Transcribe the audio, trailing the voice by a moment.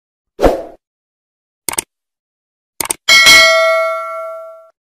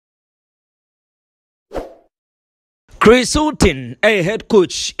Chris Hughton, a head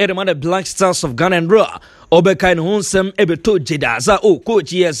coach at the Black Stars of Ghana and Raw. Obeka no honsem ebeto jedaza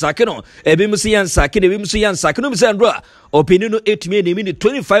coach yes sakeno ebimusiyan sakeno ebimusiyan sakeno bisandra opinion 8 minute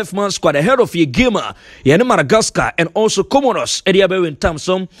 25 months squad ahead of your gamer yani Madagascar and also Comoros area be in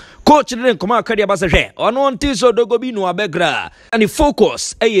Thompson coach den koma kadia basaje ono ntiso dogobi no abegra and the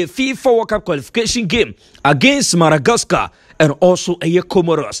focus a FIFA World Cup qualification game against Madagascar and also a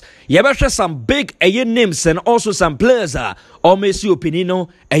Comoros. Yabasha some big names and also some players are almost opinion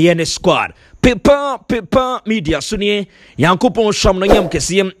a squad. Paper media sunny Yankupon Sham no Yam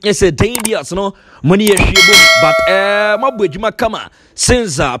Kesium, yes, a dangerous no money but Mabujima Kama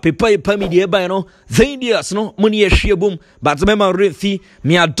since paper media by no dangerous no money boom, but memory fee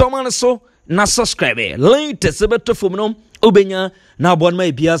me a domino na subscribe latest better for no Ubenya now one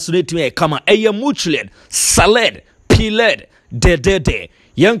may be as to me kama a muchlet salad piled de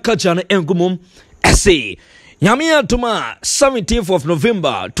Yanka Jana Engumum essay. Yamia Tuma, 17th of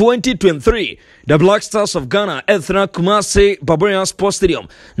November 2023, the Black Stars of Ghana, Ethna Kumasi, Barbarian Sports Stadium.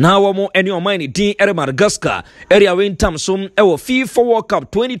 Now, one more annual money, Dean Ere Madagascar, area win Thompson, our FIFA World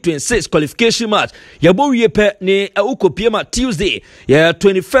Cup 2026 qualification match. Yabo Yepe ne Ukopiema Tuesday,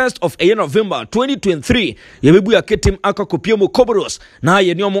 21st of November 2023. Yabu Yaketim Aka Kopiemo Comoros, now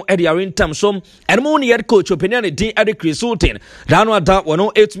Yenyomo area win Thompson, and Moni head coach Opinion Dean Ere Chris Hughton. Danwa da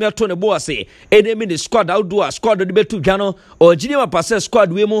 108 Mia Tone Boase, enemy the squad outdoor. Squad de betu jano or Jinima passe squad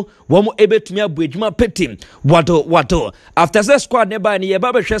wemo womo ebe to me abujma petim wato after that squad nearby ni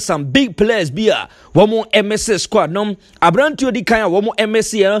yeba share some big players bia womo MSC squad nom abrantu di kan womo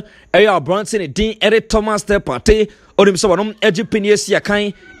MSC area Branson din Eric Thomas the party odim so wonom Egyptians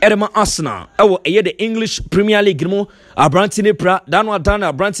yakan Edema Arsenal ewo eye the English Premier League mo abrantini pra danwa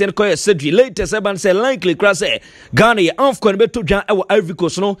dana abrantin ko Cedric latest eban say likely cross Ghana afcon betu jan ewo Ivory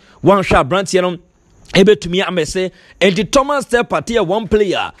Coast no one shot abrantin no ebe to me amese and the Thomas the party one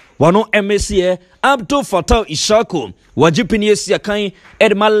player wano MSC Abdul Fattah Ishaku wajipini yakan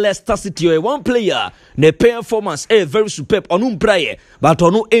Edma Leicester City one player ne performance very superb onum praye but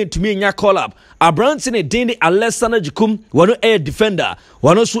onu to me nya call up Abrantin Dini Alessandro Jikum wano defender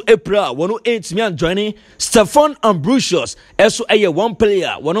wano su April wano to me joining Stefan Ambrosius eso one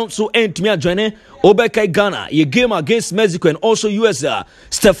player wano su to me joining Obeka Ghana ye game against Mexico and also USA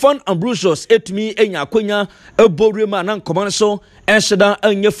Stefan Ambrosius to me kwenya eborema nan command so enshada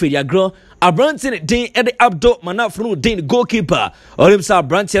anya feriagro Abrantin din ede Abdo Manafru din goalkeeper olimsa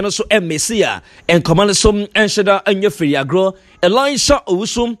Abrantin no so Messia and command so enshada anya feriagro Elisha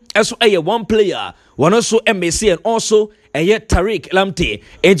Owusum eso one player one also Messia and also Tariq Lamte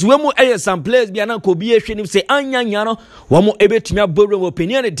and wemo some players bi anan ko bi ehwenim say anya no wamo ebetumi aboro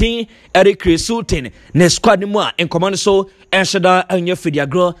opinion din ede Chris Hughton ne squad mu a en command so enshada anya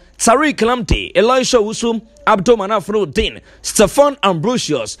feriagro Tariq Lamte Elisha Owusum Abdo Manafru din Stefan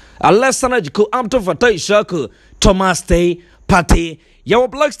Ambrosius Alessandro Jiko Abdo Fattah Ishaku Thomas Tay Pate Yawo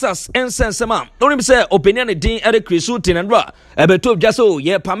Black Stars ensensema onim say opinion din Eric Chris Hughton and ra ebeto jaso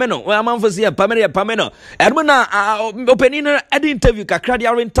ye pameno we amanfo say pameno edmuna opinion ed interview kakra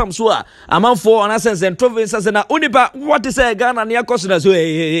dia ren tam so a amanfo on sense province say na onipa what is say Ghana na yakoso na so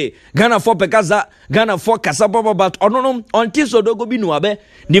Ghana for pekaza Ghana for kasababa but ononom until so dogo bi no abe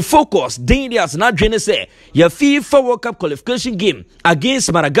the focus dangerous na dwene say your FIFA World Cup qualification game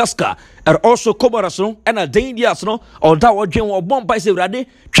against Madagascar and also Comoros no and a dangerous no or that odwen wo bomb by say rade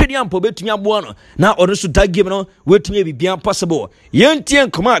twedi ampo betumi aboa no na ono so that game no wetumi bibia possible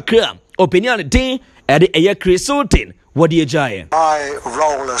yentien koma kra opinion din eye Chris Hughton what do you jay my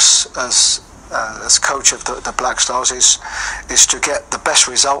role as coach of the Black Stars is to get the best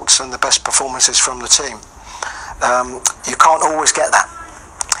results and the best performances from the team. You can't always get that,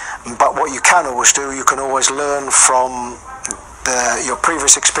 but what you can always do, you can always learn from your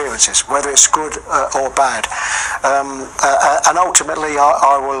previous experiences, whether it's good or bad, and ultimately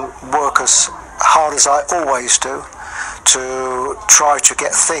I will work as hard as I always do to try to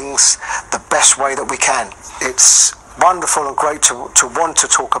get things the best way that we can. It's wonderful and great to want to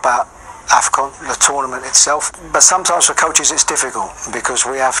talk about AFCON, the tournament itself, but sometimes for coaches it's difficult because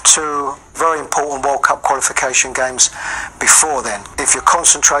we have two very important World Cup qualification games before then. If your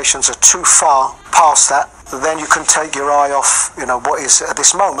concentrations are too far past that, then you can take your eye off, what is at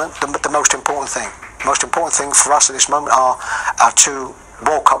this moment the most important thing. The most important thing for us at this moment are our two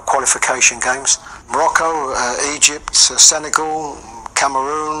World Cup qualification games. Morocco, Egypt, Senegal,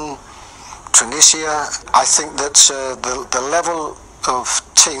 Cameroon, Tunisia. I think that the level of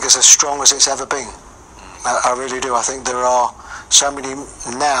team is as strong as it's ever been. I really do. I think there are so many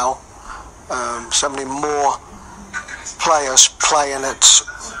more players playing at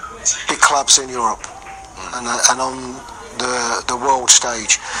big clubs in Europe. and on the world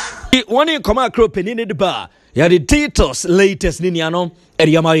stage. One in command crop in the bar. Ya the titles latest niniano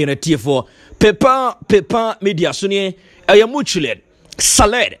Eriama unity for Pepa media sunye Ayamuchuled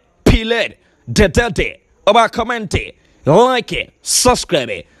Salad Piled Detete Oba commente like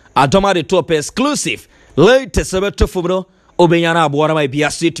subscribe Adoma the top exclusive latest about Fumro Obenyana Buana my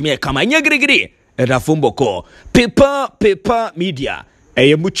biasit me come and yagrigri at a fumboko Pepa media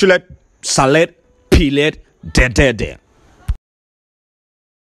Ayamuchuled Salad Piled Detete.